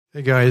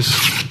Hey guys,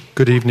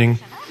 good evening.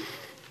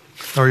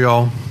 How are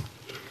y'all?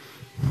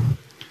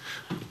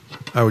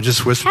 I would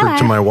just whisper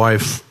to my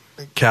wife,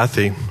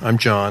 Kathy. I'm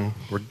John.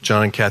 We're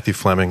John and Kathy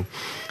Fleming.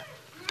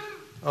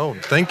 Oh,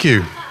 thank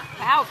you.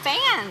 Wow,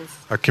 fans.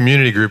 Our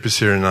community group is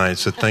here tonight,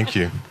 so thank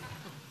you.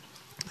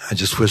 I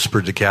just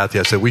whispered to Kathy,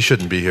 I said, we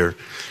shouldn't be here.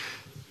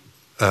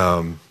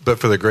 But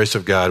for the grace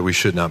of God, we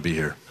should not be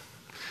here.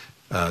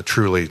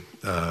 Truly,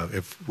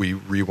 if we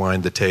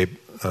rewind the tape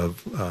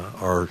of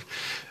our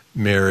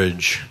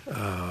marriage,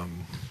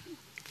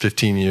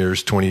 15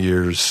 years, 20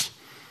 years,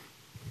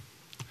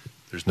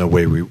 there's no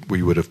way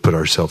we would have put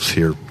ourselves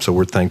here. So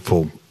we're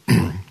thankful.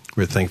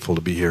 We're thankful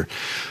to be here.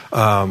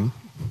 So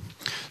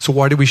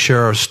why do we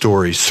share our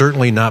stories?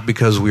 Certainly not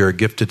because we are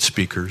gifted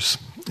speakers,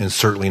 and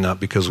certainly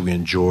not because we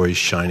enjoy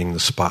shining the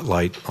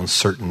spotlight on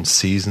certain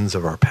seasons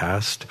of our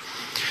past.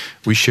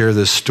 We share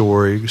this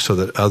story so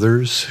that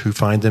others who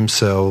find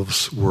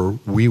themselves where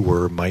we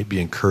were might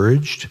be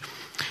encouraged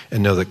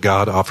and know that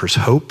God offers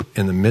hope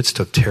in the midst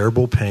of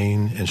terrible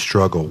pain and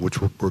struggle,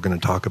 which we're going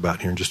to talk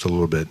about here in just a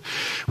little bit.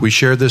 We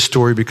share this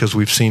story because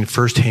we've seen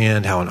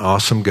firsthand how an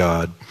awesome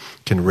God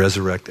can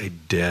resurrect a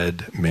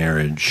dead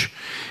marriage.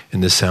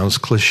 And this sounds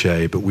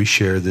cliche, but we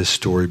share this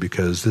story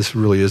because this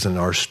really isn't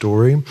our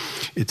story.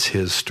 It's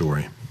his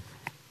story.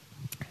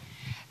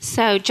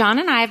 So John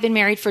and I have been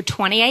married for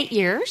 28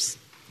 years.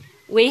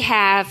 We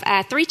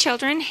have 3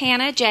 children,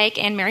 Hannah,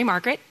 Jake, and Mary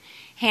Margaret.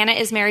 Hannah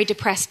is married to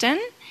Preston,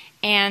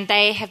 and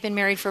they have been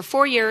married for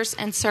 4 years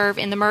and serve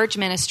in the Merge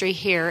Ministry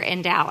here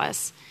in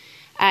Dallas.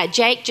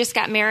 Jake just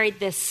got married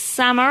this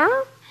summer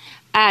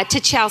to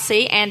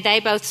Chelsea, and they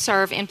both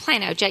serve in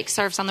Plano. Jake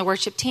serves on the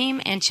worship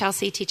team, and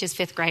Chelsea teaches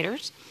 5th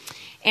graders.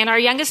 And our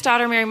youngest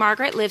daughter, Mary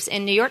Margaret, lives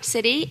in New York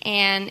City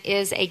and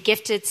is a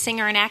gifted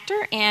singer and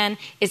actor and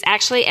is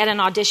actually at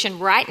an audition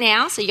right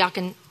now, so y'all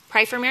can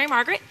pray for Mary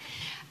Margaret.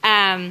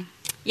 And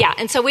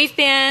so we've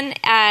been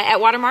at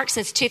Watermark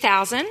since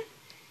 2000.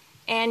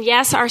 And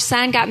yes, our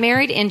son got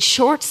married in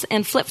shorts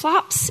and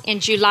flip-flops in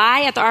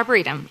July at the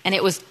Arboretum, and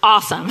it was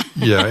awesome.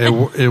 Yeah,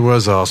 it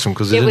was awesome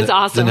because it was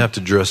awesome. Didn't have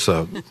to dress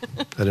up.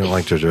 I didn't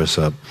like to dress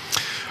up.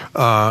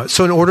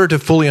 So in order to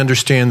fully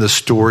understand the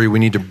story, we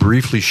need to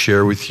briefly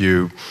share with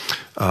you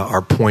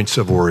our points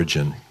of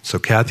origin. So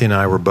Kathy and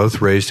I were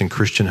both raised in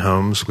Christian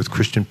homes with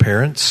Christian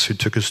parents who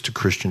took us to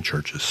Christian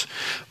churches.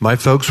 My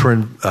folks were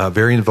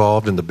very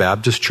involved in the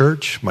Baptist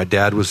church. My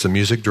dad was the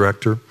music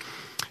director,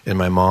 and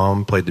my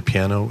mom played the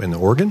piano and the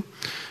organ.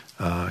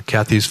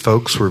 Kathy's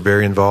folks were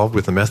very involved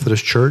with the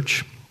Methodist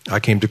church. I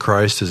came to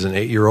Christ as an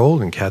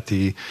 8-year-old, and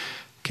Kathy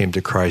came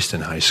to Christ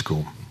in high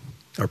school.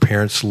 Our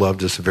parents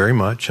loved us very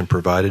much and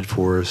provided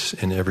for us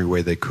in every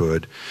way they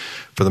could.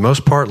 For the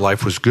most part,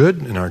 life was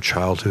good and our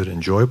childhood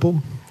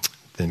enjoyable.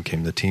 Then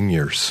came the teen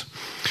years.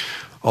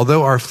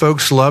 Although our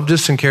folks loved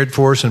us and cared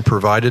for us and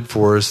provided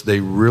for us, they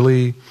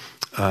really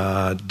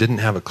didn't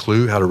have a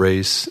clue how to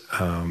raise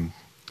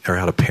or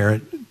how to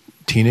parent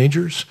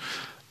teenagers.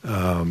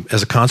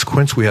 As a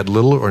consequence, we had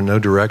little or no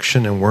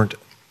direction and weren't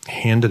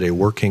handed a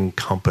working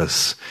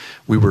compass.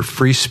 We were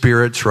free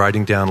spirits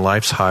riding down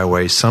life's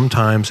highway,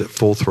 sometimes at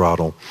full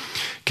throttle.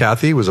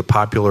 Kathy was a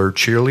popular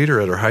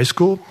cheerleader at her high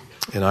school,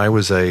 and I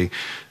was it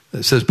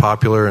says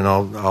popular, and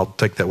I'll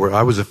take that word.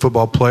 I was a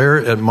football player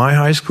at my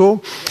high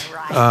school.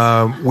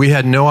 We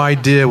had no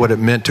idea what it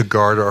meant to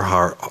guard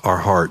our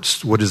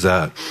hearts. What is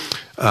that?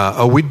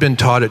 We'd been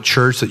taught at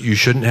church that you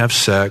shouldn't have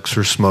sex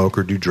or smoke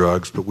or do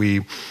drugs, but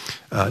we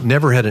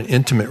never had an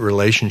intimate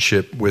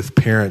relationship with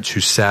parents who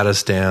sat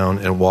us down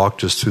and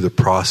walked us through the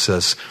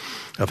process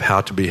of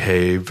how to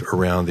behave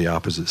around the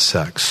opposite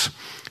sex.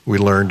 We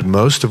learned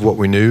most of what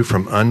we knew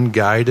from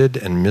unguided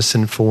and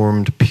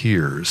misinformed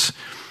peers.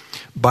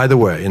 By the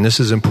way, and this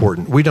is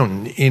important, we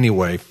don't in any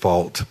way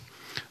fault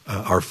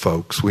our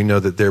folks. We know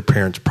that their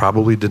parents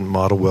probably didn't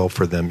model well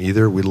for them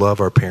either. We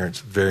love our parents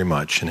very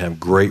much and have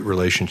great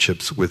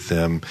relationships with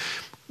them.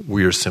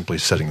 We are simply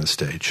setting the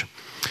stage.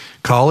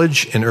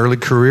 College and early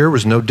career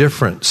was no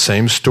different.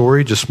 Same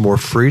story, just more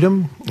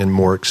freedom and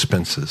more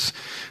expenses.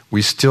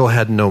 We still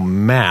had no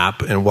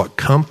map, and what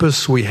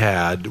compass we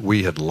had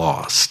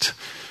lost.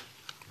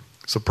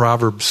 So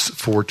Proverbs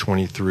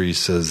 4:23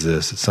 says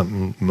this. It's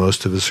something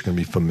most of us are going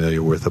to be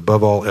familiar with.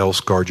 Above all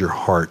else, guard your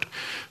heart,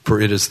 for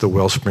it is the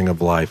wellspring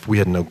of life. We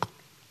had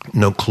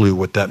no clue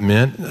what that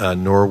meant,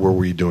 nor were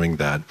we doing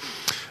that.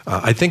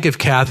 I think if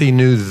Kathy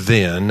knew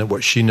then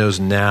what she knows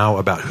now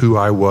about who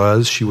I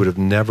was, she would have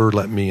never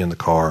let me in the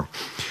car.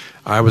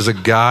 I was a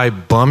guy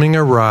bumming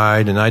a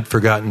ride, and I'd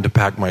forgotten to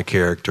pack my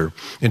character.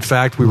 In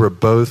fact, we were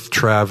both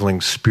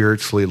traveling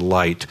spiritually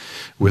light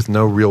with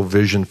no real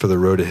vision for the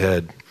road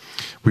ahead.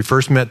 We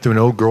first met through an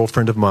old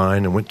girlfriend of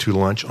mine and went to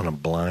lunch on a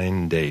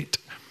blind date.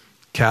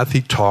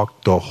 Kathy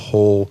talked the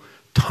whole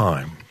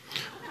time.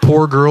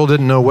 Poor girl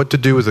didn't know what to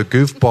do with a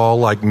goofball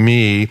like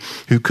me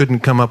who couldn't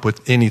come up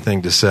with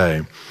anything to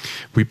say.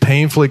 We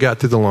painfully got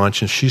through the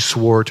lunch, and she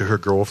swore to her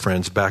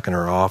girlfriends back in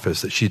her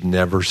office that she'd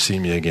never see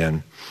me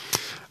again.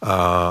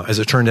 As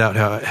it turned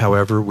out,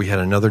 however, we had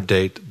another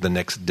date the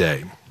next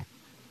day.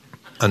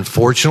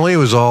 Unfortunately, it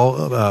was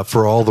all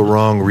for all the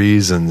wrong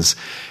reasons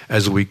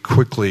as we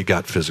quickly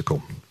got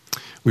physical.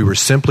 We were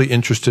simply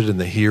interested in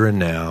the here and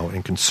now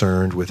and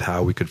concerned with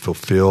how we could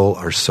fulfill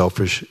our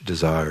selfish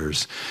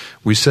desires.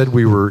 We said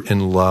we were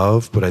in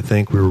love, but I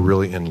think we were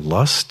really in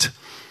lust.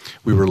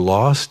 We were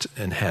lost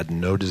and had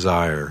no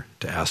desire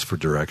to ask for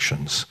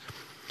directions.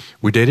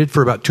 We dated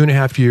for about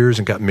 2.5 years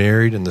and got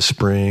married in the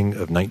spring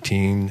of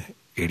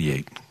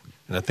 1988.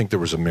 And I think there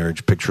was a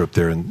marriage picture up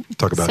there and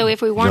talk about. So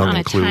if we weren't young on a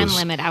and clueless. time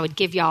limit, I would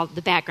give y'all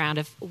the background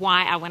of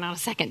why I went on a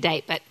second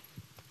date, but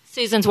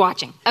Susan's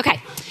watching.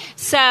 Okay.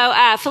 So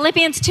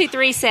Philippians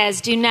 2:3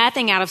 says, "Do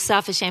nothing out of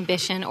selfish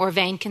ambition or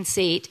vain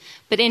conceit,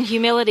 but in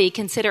humility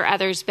consider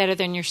others better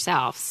than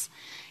yourselves."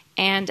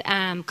 And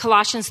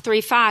Colossians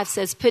 3:5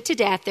 says, "Put to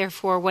death,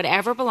 therefore,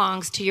 whatever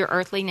belongs to your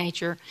earthly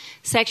nature,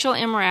 sexual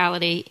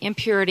immorality,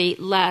 impurity,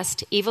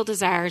 lust, evil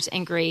desires,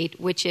 and greed,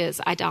 which is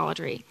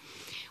idolatry."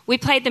 We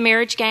played the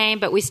marriage game,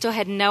 but we still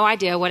had no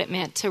idea what it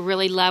meant to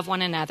really love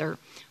one another.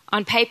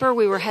 On paper,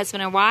 we were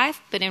husband and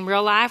wife, but in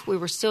real life, we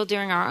were still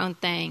doing our own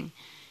thing.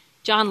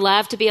 John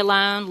loved to be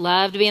alone,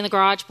 loved to be in the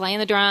garage playing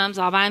the drums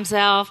all by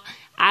himself.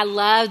 I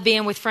loved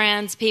being with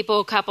friends,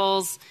 people,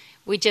 couples.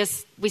 We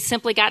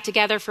simply got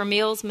together for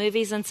meals,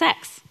 movies, and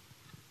sex.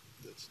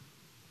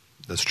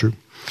 That's true.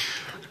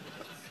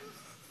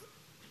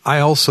 I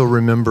also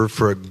remember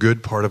for a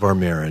good part of our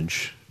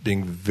marriage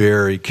being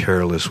very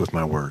careless with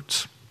my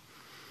words.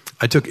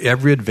 I took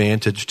every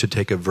advantage to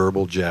take a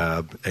verbal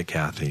jab at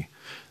Kathy.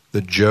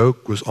 The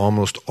joke was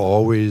almost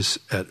always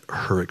at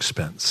her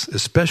expense,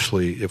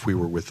 especially if we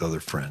were with other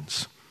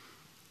friends.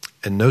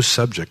 And no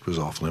subject was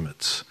off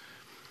limits.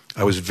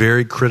 I was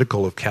very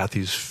critical of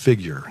Kathy's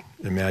figure.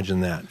 Imagine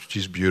that.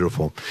 She's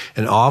beautiful.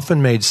 And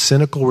often made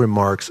cynical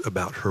remarks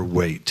about her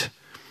weight.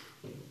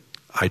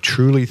 I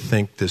truly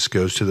think this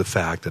goes to the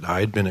fact that I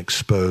had been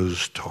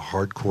exposed to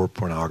hardcore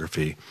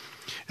pornography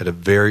at a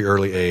very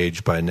early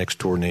age by a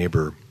next-door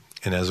neighbor,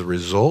 and as a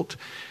result,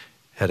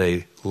 had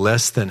a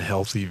less than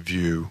healthy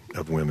view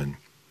of women.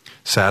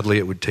 Sadly,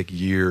 it would take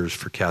years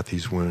for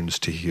Kathy's wounds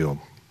to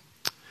heal.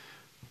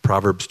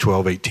 Proverbs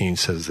 12:18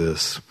 says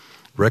this,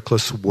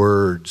 "Reckless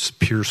words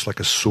pierce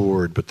like a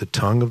sword, but the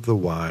tongue of the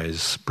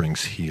wise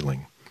brings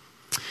healing."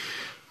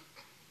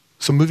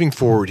 So moving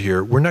forward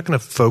here, we're not going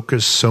to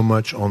focus so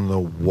much on the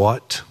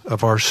what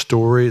of our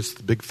story. It's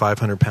the big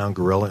 500-pound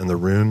gorilla in the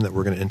room that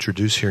we're going to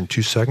introduce here in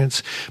 2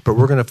 seconds. But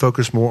we're going to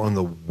focus more on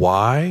the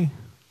why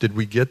did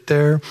we get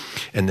there,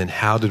 and then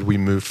how did we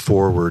move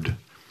forward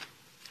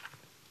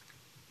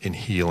in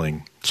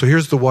healing. So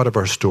here's the what of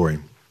our story.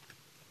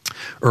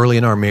 Early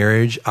in our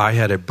marriage, I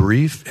had a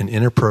brief and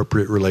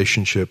inappropriate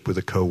relationship with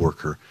a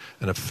coworker,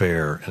 an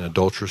affair, an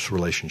adulterous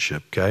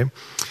relationship, okay?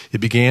 It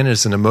began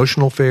as an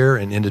emotional affair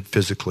and ended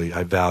physically.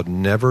 I vowed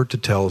never to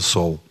tell a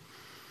soul.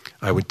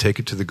 I would take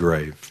it to the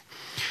grave.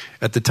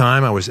 At the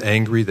time, I was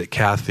angry that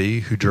Kathy,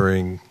 who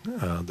during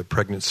her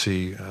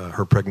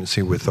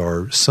pregnancy with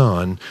our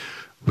son,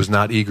 was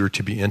not eager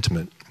to be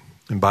intimate.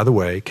 And by the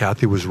way,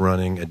 Kathy was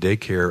running a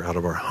daycare out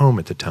of our home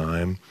at the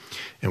time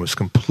and was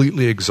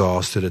completely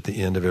exhausted at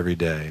the end of every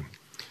day.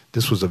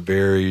 This was a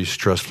very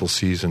stressful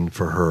season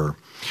for her.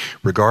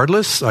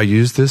 Regardless, I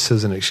used this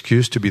as an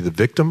excuse to be the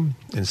victim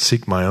and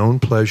seek my own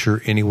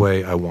pleasure any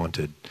way I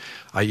wanted.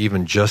 I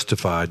even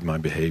justified my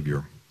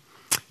behavior.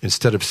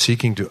 Instead of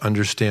seeking to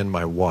understand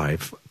my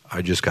wife,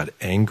 I just got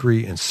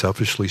angry and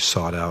selfishly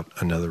sought out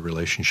another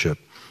relationship.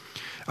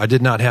 I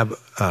did not have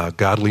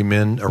godly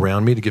men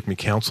around me to give me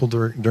counsel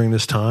during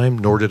this time,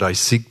 nor did I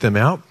seek them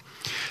out.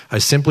 I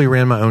simply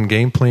ran my own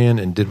game plan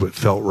and did what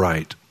felt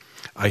right.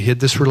 I hid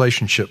this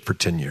relationship for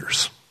 10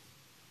 years.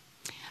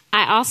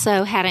 I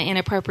also had an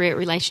inappropriate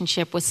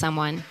relationship with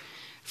someone.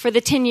 For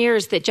the 10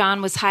 years that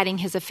John was hiding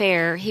his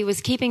affair, he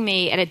was keeping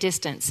me at a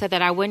distance so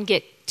that I wouldn't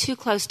get too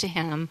close to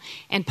him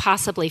and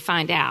possibly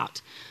find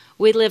out.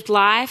 We lived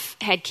life,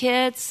 had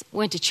kids,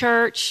 went to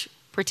church,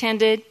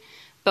 pretended,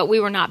 but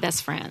we were not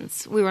best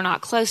friends. We were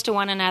not close to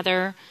one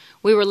another.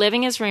 We were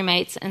living as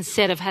roommates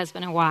instead of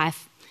husband and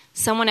wife.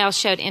 Someone else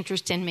showed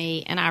interest in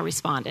me, and I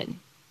responded.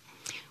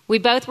 We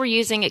both were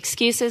using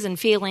excuses and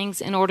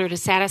feelings in order to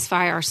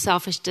satisfy our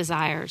selfish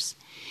desires.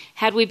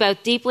 Had we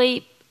both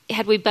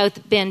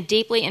been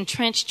deeply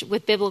entrenched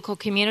with biblical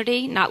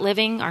community, not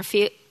living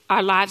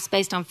our lives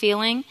based on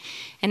feeling,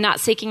 and not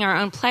seeking our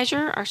own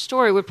pleasure, our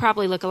story would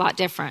probably look a lot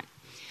different.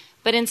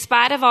 But in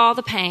spite of all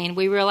the pain,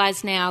 we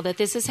realize now that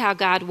this is how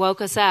God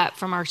woke us up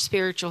from our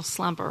spiritual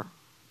slumber.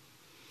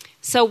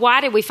 So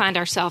why did we find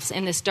ourselves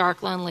in this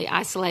dark, lonely,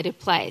 isolated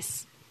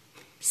place?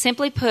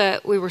 Simply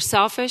put, we were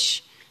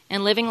selfish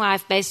and living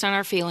life based on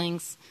our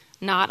feelings,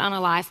 not on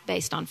a life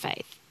based on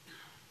faith.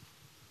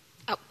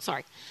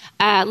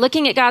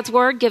 Looking at God's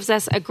Word gives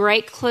us a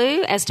great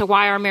clue as to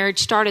why our marriage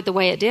started the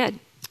way it did.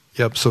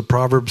 Yep, so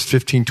Proverbs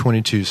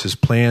 15:22 says,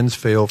 "Plans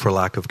fail for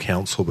lack of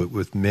counsel, but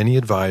with many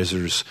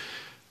advisors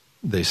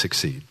they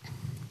succeed."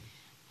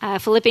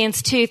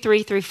 Philippians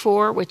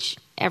 2:3-4, which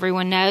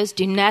everyone knows,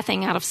 "Do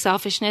nothing out of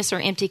selfishness or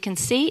empty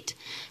conceit,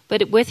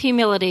 but with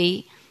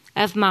humility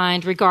of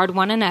mind regard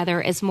one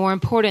another as more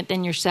important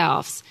than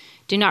yourselves.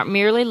 Do not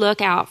merely look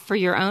out for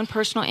your own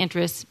personal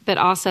interests, but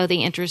also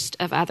the interest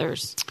of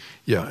others.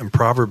 Yeah, in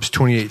Proverbs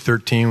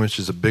 28:13, which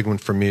is a big one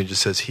for me, it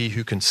just says, "He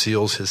who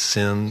conceals his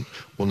sin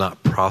will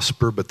not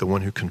prosper, but the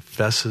one who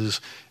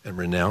confesses and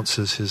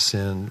renounces his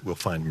sin will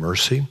find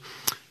mercy."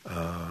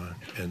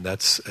 And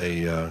that's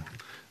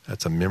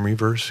a memory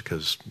verse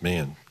because,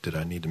 man, did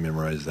I need to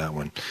memorize that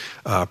one.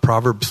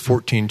 Proverbs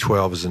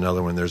 14:12 is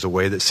another one. There's a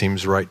way that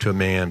seems right to a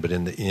man, but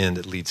in the end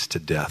it leads to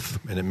death.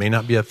 And it may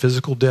not be a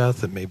physical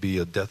death. It may be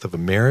a death of a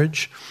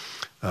marriage,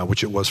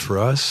 which it was for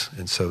us.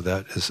 And so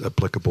that is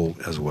applicable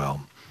as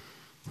well.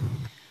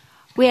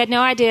 We had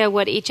no idea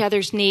what each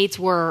other's needs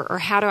were or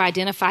how to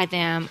identify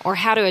them or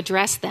how to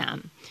address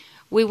them.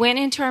 We went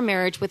into our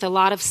marriage with a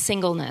lot of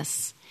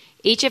singleness.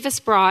 Each of us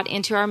brought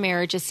into our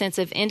marriage a sense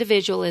of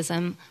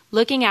individualism,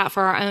 looking out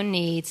for our own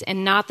needs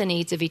and not the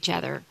needs of each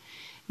other.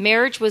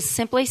 Marriage was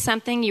simply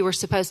something you were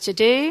supposed to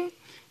do,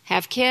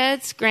 have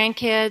kids,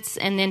 grandkids,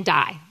 and then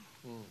die.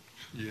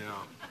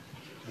 Yeah.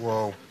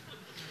 Whoa.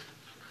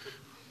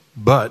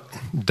 But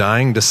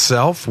dying to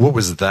self, what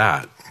was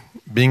that?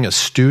 Being a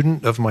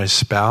student of my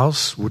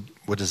spouse,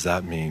 what does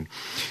that mean?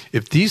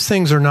 If these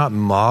things are not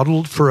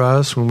modeled for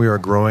us when we are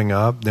growing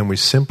up, then we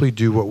simply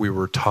do what we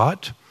were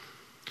taught,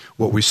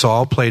 what we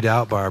saw played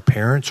out by our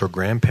parents or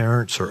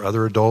grandparents or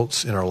other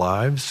adults in our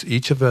lives.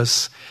 Each of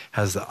us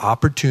has the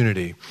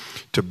opportunity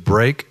to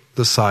break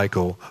the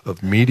cycle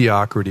of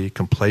mediocrity,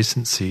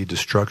 complacency,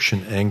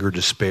 destruction, anger,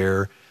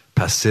 despair,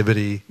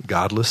 passivity,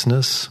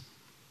 godlessness,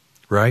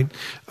 right?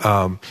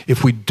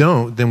 If we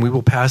don't, then we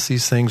will pass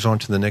these things on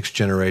to the next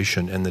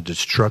generation, and the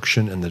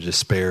destruction and the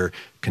despair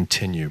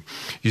continue.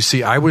 You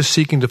see, I was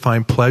seeking to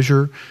find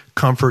pleasure,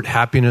 comfort,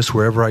 happiness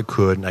wherever I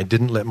could, and I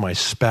didn't let my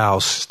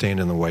spouse stand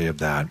in the way of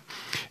that.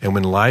 And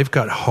when life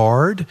got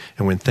hard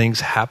and when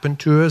things happened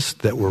to us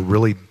that were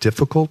really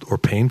difficult or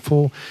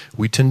painful,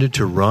 we tended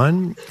to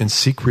run and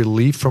seek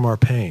relief from our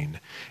pain.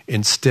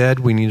 Instead,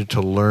 we needed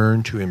to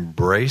learn to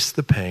embrace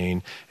the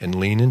pain and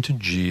lean into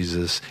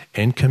Jesus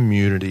and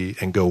community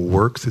and go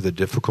work through the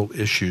difficult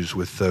issues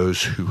with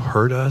those who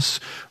hurt us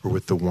or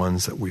with the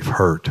ones that we've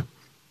hurt.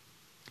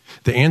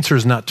 The answer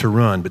is not to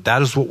run, but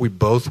that is what we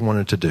both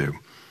wanted to do.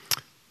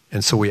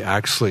 And so we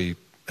actually,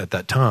 at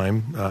that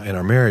time in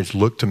our marriage,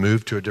 looked to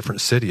move to a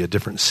different city, a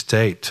different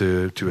state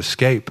to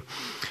escape.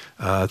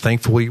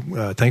 Thankfully,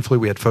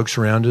 we had folks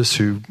around us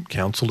who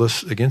counseled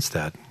us against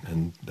that,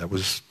 and that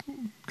was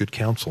good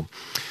counsel.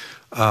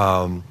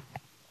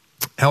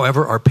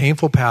 However, our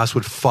painful past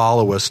would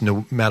follow us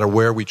no matter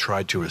where we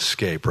tried to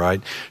escape,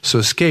 right? So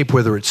escape,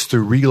 whether it's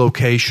through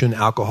relocation,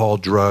 alcohol,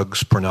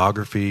 drugs,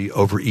 pornography,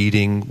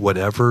 overeating,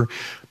 whatever,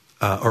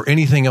 or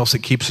anything else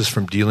that keeps us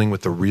from dealing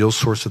with the real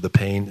source of the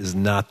pain is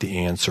not the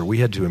answer. We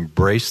had to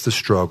embrace the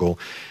struggle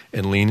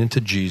and lean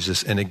into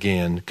Jesus and,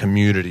 again,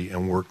 community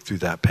and work through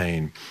that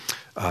pain.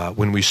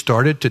 When we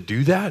started to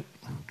do that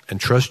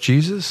and trust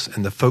Jesus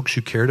and the folks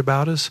who cared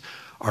about us,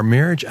 our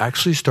marriage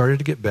actually started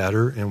to get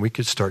better, and we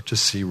could start to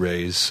see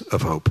rays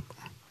of hope.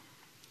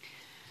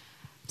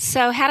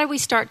 So how did we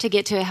start to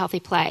get to a healthy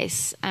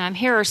place?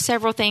 Here are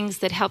several things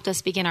that helped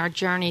us begin our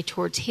journey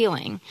towards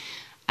healing.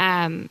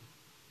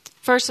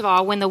 First of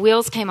all, when the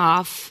wheels came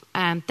off,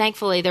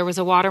 thankfully there was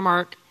a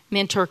Watermark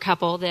mentor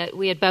couple that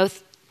we had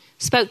both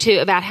spoke to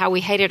about how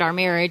we hated our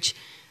marriage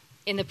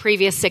in the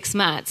previous 6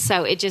 months.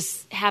 So it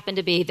just happened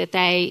to be that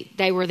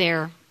they were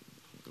there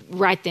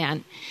right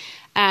then.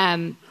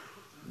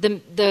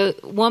 The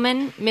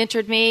woman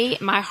mentored me.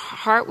 My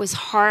heart was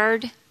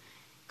hard,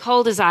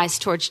 cold as ice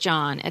towards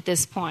John at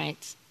this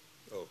point.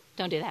 Oh.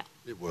 Don't do that.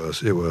 It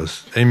was.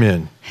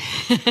 Amen.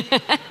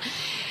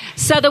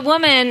 So the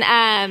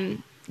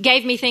woman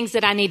gave me things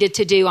that I needed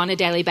to do on a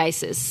daily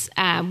basis.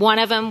 One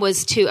of them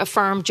was to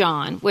affirm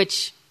John,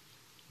 which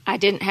I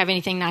didn't have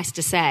anything nice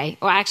to say.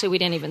 Well, actually, we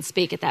didn't even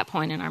speak at that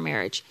point in our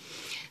marriage.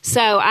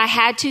 So I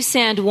had to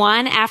send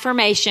one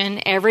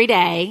affirmation every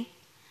day.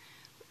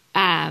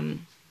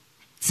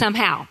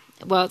 Somehow.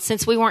 Well,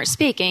 since we weren't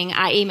speaking,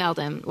 I emailed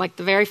him. Like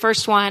the very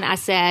first one, I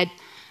said,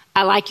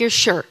 "I like your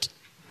shirt.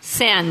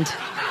 Send."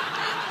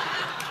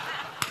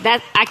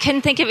 That I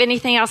couldn't think of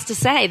anything else to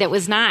say that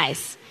was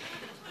nice.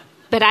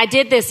 But I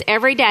did this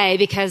every day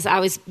because I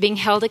was being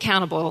held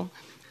accountable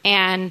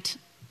and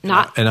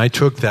not. And I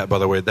took that, by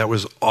the way. That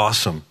was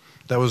awesome.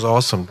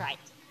 Right.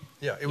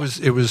 Yeah, it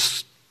was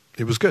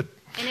good.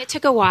 And it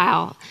took a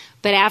while,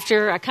 but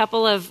after a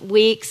couple of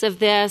weeks of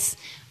this,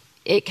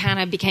 it kind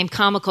of became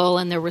comical,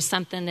 and there was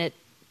something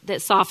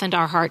that softened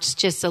our hearts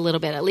just a little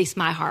bit, at least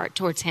my heart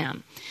towards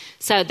him.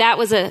 So that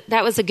was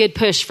a good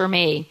push for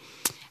me.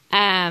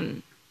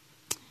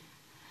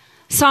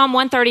 Psalm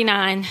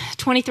 139,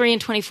 23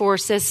 and 24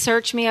 says,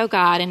 "Search me, O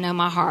God, and know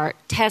my heart.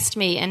 Test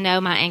me and know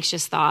my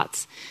anxious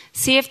thoughts.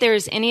 See if there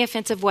is any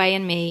offensive way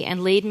in me,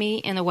 and lead me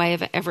in the way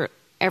of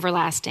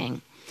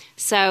everlasting."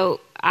 So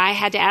I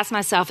had to ask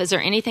myself, is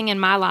there anything in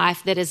my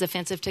life that is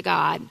offensive to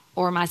God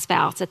or my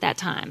spouse at that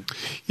time?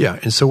 Yeah,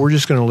 and so we're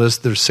just going to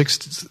list, there's 6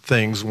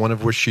 things, one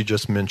of which she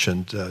just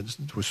mentioned,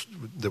 was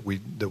that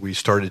we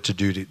started to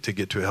do to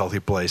get to a healthy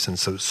place. And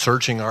so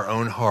searching our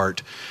own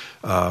heart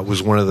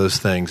was one of those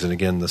things. And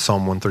again, the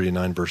Psalm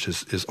 139 verse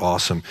is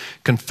awesome.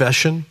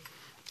 Confession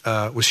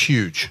was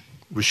huge.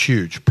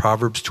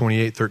 Proverbs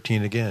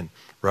 28:13 again,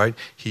 right?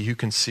 He who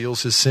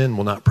conceals his sin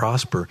will not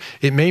prosper.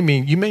 It may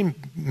mean you may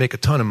make a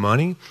ton of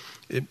money.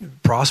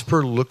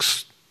 Prosper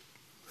looks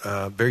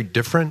very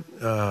different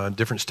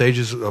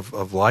stages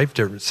of life,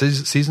 different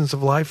seasons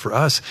of life. For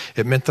us,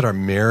 it meant that our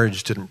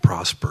marriage didn't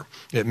prosper.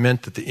 It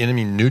meant that the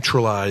enemy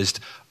neutralized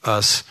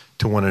us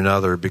to one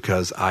another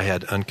because I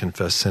had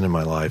unconfessed sin in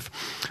my life.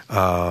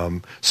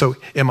 So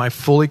am I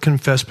fully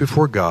confessed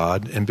before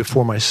God and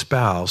before my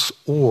spouse,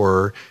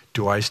 or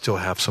do I still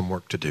have some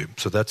work to do?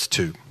 So that's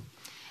 2.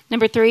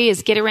 Number 3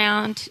 is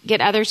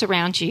get others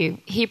around you.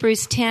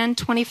 Hebrews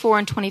 10:24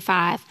 and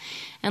 25.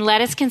 And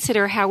let us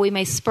consider how we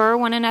may spur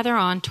one another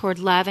on toward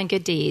love and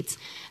good deeds,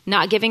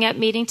 not giving up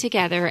meeting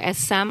together as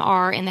some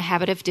are in the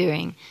habit of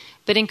doing,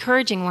 but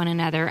encouraging one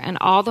another, and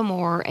all the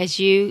more as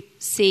you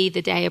see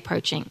the day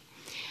approaching.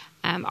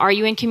 Are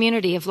you in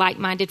community of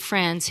like-minded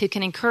friends who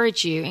can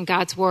encourage you in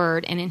God's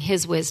word and in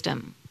his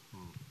wisdom?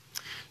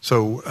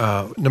 So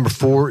number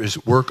 4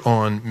 is work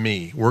on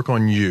me, work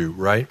on you,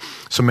 right?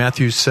 So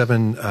Matthew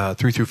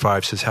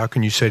 7:3-5 says, how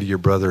can you say to your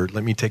brother,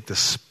 let me take the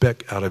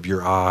speck out of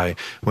your eye,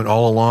 when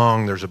all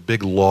along there's a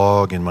big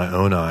log in my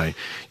own eye?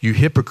 You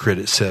hypocrite,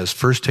 it says,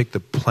 first take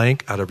the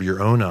plank out of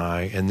your own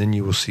eye, and then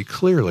you will see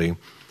clearly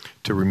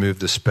to remove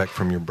the speck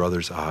from your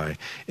brother's eye.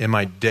 Am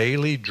I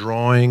daily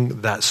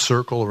drawing that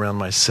circle around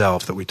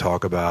myself that we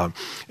talk about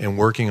and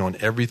working on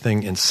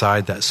everything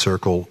inside that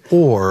circle,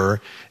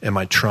 or am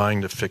I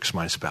trying to fix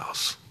my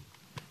spouse?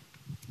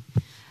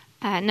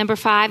 Number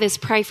 5 is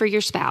pray for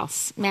your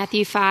spouse.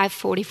 Matthew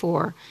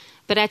 5:44.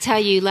 But I tell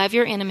you, love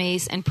your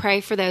enemies and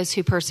pray for those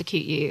who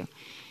persecute you.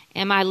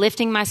 Am I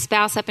lifting my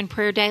spouse up in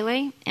prayer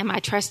daily? Am I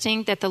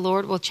trusting that the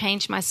Lord will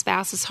change my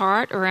spouse's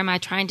heart, or am I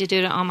trying to do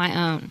it on my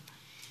own?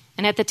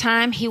 And at the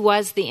time, he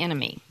was the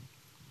enemy.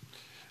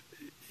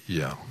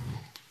 Yeah,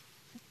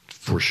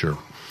 for sure.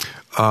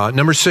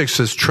 Number 6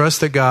 says,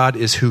 trust that God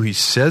is who he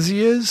says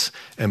he is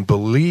and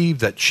believe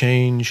that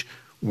change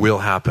will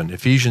happen.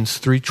 Ephesians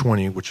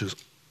 3:20, which is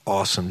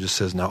awesome, just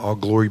says, now all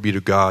glory be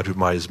to God, who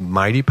by his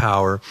mighty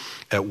power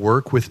at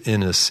work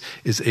within us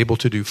is able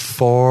to do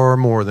far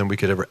more than we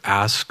could ever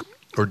ask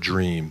or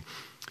dream,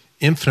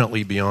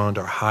 infinitely beyond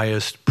our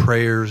highest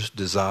prayers,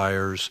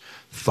 desires,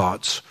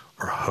 thoughts,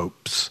 or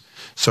hopes.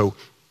 So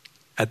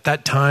at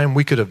that time,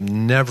 we could have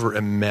never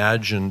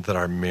imagined that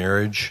our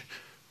marriage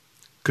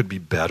could be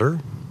better.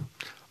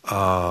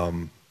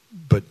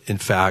 But in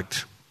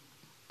fact,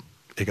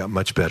 it got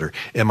much better.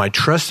 Am I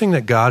trusting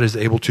that God is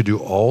able to do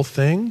all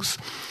things,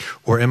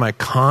 or am I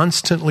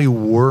constantly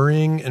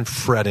worrying and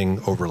fretting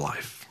over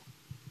life?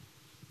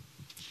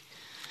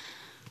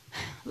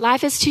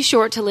 Life is too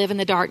short to live in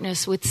the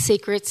darkness with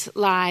secrets,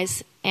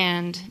 lies,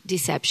 and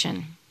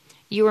deception.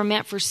 You were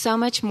meant for so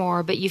much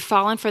more, but you've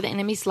fallen for the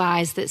enemy's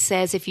lies that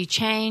says if you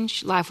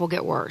change, life will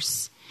get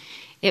worse.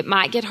 It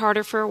might get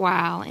harder for a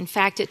while. In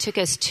fact, it took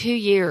us 2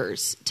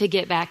 years to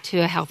get back to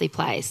a healthy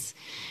place.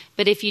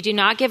 But if you do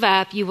not give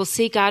up, you will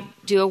see God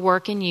do a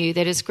work in you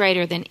that is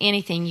greater than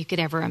anything you could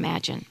ever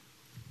imagine.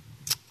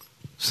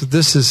 So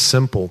this is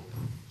simple.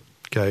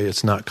 Okay,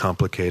 it's not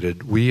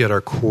complicated. We at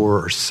our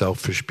core are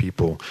selfish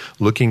people,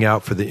 looking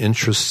out for the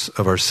interests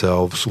of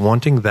ourselves,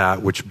 wanting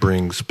that which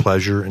brings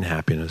pleasure and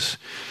happiness.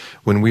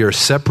 When we are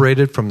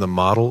separated from the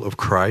model of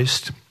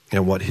Christ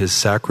and what his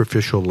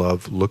sacrificial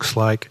love looks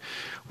like,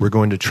 we're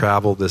going to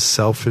travel this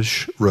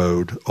selfish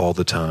road all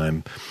the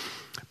time.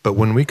 But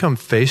when we come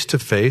face to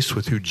face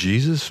with who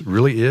Jesus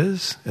really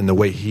is and the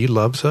way he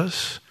loves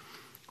us,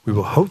 we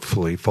will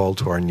hopefully fall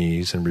to our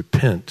knees and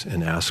repent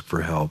and ask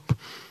for help.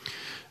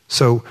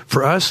 So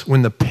for us,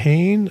 when the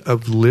pain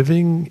of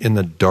living in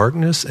the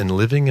darkness and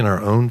living in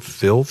our own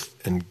filth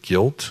and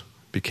guilt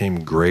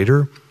became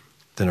greater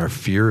than our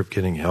fear of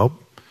getting help,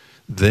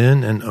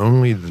 then and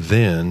only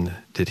then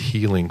did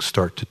healing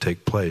start to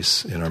take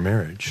place in our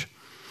marriage.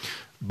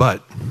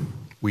 But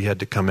we had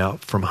to come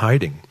out from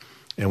hiding,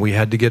 and we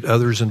had to get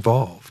others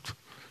involved.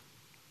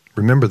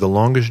 Remember, the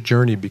longest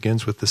journey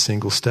begins with the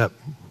single step.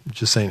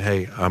 Just saying,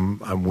 hey,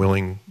 I'm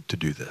willing to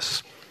do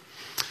this.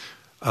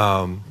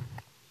 So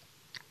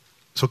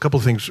a couple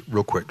of things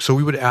real quick. So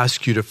we would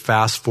ask you to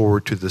fast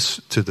forward to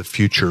the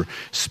future.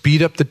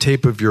 Speed up the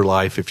tape of your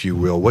life, if you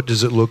will. What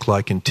does it look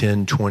like in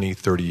 10, 20,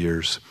 30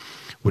 years?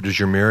 What does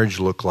your marriage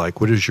look like?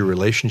 What does your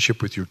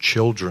relationship with your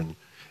children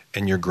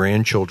and your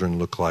grandchildren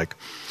look like?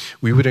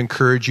 We would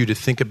encourage you to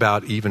think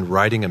about even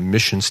writing a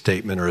mission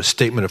statement or a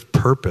statement of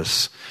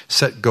purpose.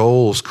 Set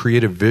goals,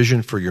 create a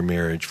vision for your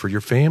marriage, for your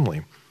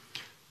family.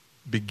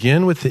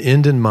 Begin with the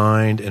end in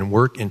mind and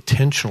work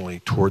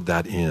intentionally toward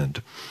that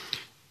end.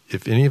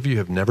 If any of you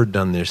have never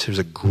done this, here's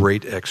a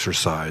great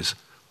exercise.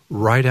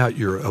 Write out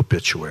your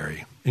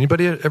obituary.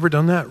 Anybody ever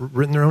done that?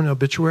 Written their own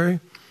obituary?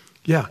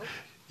 Yeah.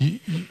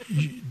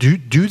 You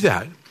do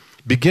that.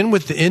 Begin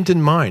with the end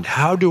in mind.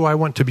 How do I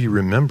want to be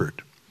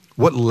remembered?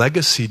 What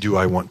legacy do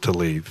I want to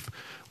leave?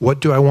 What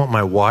do I want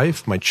my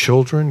wife, my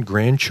children,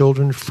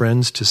 grandchildren,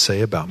 friends to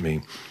say about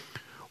me?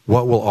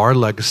 What will our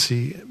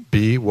legacy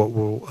be? What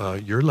will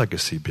your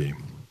legacy be?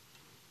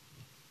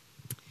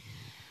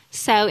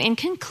 So in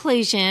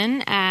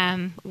conclusion,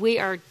 we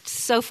are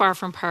so far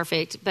from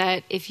perfect,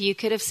 but if you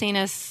could have seen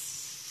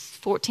us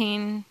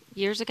 14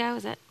 years ago,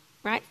 is that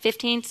right?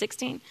 15,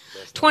 16,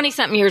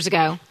 20-something years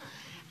ago,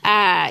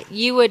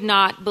 you would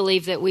not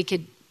believe that we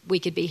could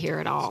be here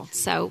at all.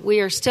 So we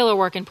are still a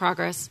work in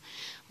progress.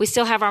 We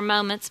still have our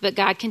moments, but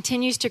God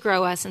continues to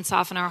grow us and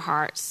soften our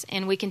hearts,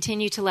 and we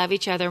continue to love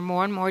each other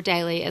more and more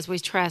daily as we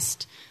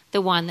trust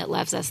the one that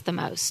loves us the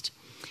most.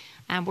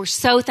 We're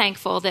so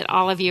thankful that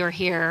all of you are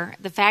here.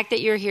 The fact that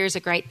you're here is a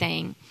great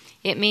thing.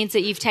 It means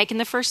that you've taken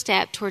the first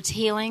step towards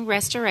healing,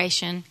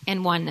 restoration,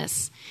 and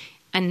oneness.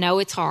 I know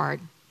it's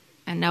hard.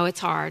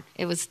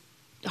 It was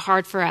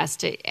hard for us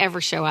to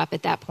ever show up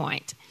at that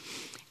point.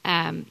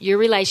 Your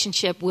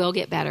relationship will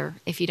get better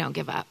if you don't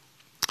give up.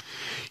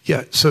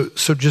 Yeah, so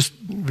just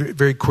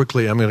very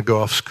quickly, I'm going to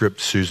go off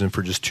script, Susan,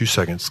 for just 2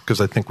 seconds,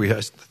 because I think we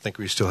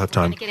still have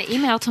time. I'm going to get an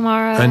email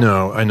tomorrow. I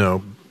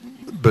know,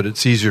 but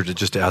it's easier to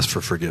just ask for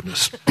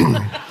forgiveness.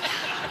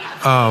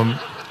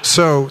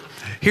 So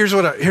here's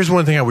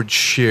one thing I would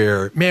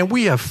share. Man,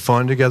 we have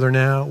fun together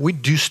now. We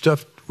do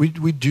stuff. We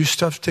do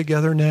stuff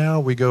together now.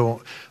 We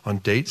go on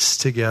dates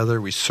together.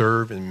 We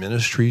serve in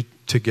ministry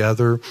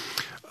together.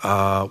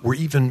 We're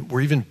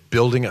even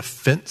building a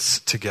fence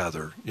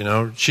together. You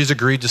know, she's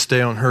agreed to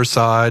stay on her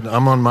side.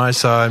 I'm on my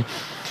side.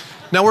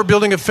 Now we're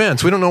building a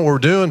fence. We don't know what we're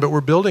doing, but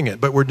we're building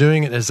it. But we're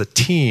doing it as a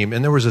team.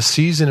 And there was a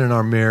season in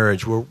our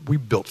marriage where we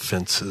built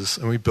fences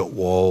and we built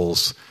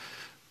walls.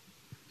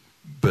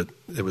 But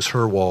it was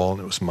her wall and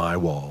it was my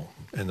wall.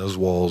 And those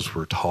walls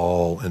were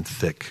tall and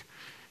thick.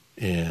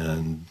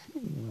 And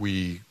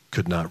we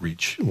could not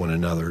reach one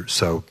another.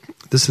 So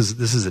this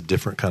is a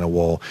different kind of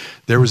wall.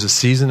 There was a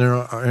season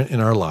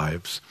in our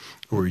lives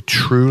where we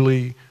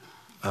truly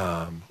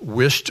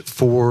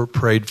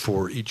prayed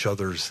for each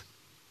other's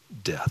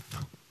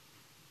death.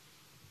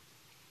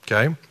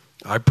 Okay?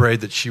 I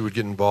prayed that she would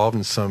get involved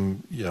in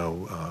some,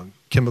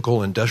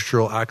 chemical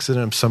industrial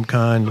accident of some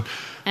kind.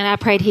 And I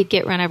prayed he'd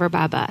get run over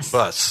by a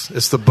bus.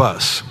 It's the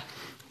bus.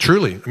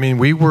 Truly. I mean,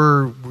 we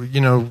were,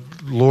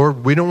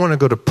 Lord, we don't want to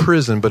go to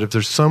prison, but if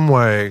there's some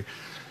way,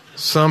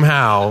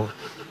 somehow,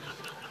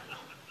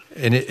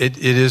 and it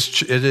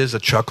is a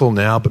chuckle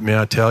now, but may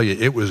I tell you,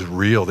 it was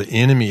real. The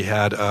enemy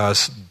had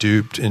us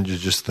duped into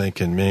just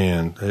thinking,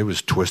 man, it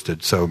was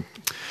twisted. So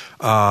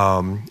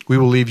we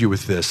will leave you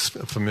with this,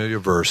 a familiar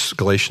verse,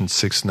 Galatians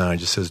 6:9,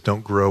 just says,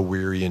 don't grow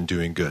weary in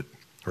doing good,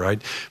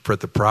 right? For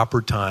at the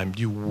proper time,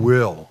 you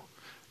will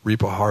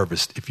reap a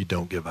harvest if you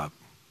don't give up.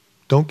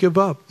 Don't give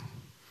up.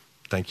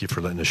 Thank you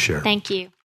for letting us share. Thank you.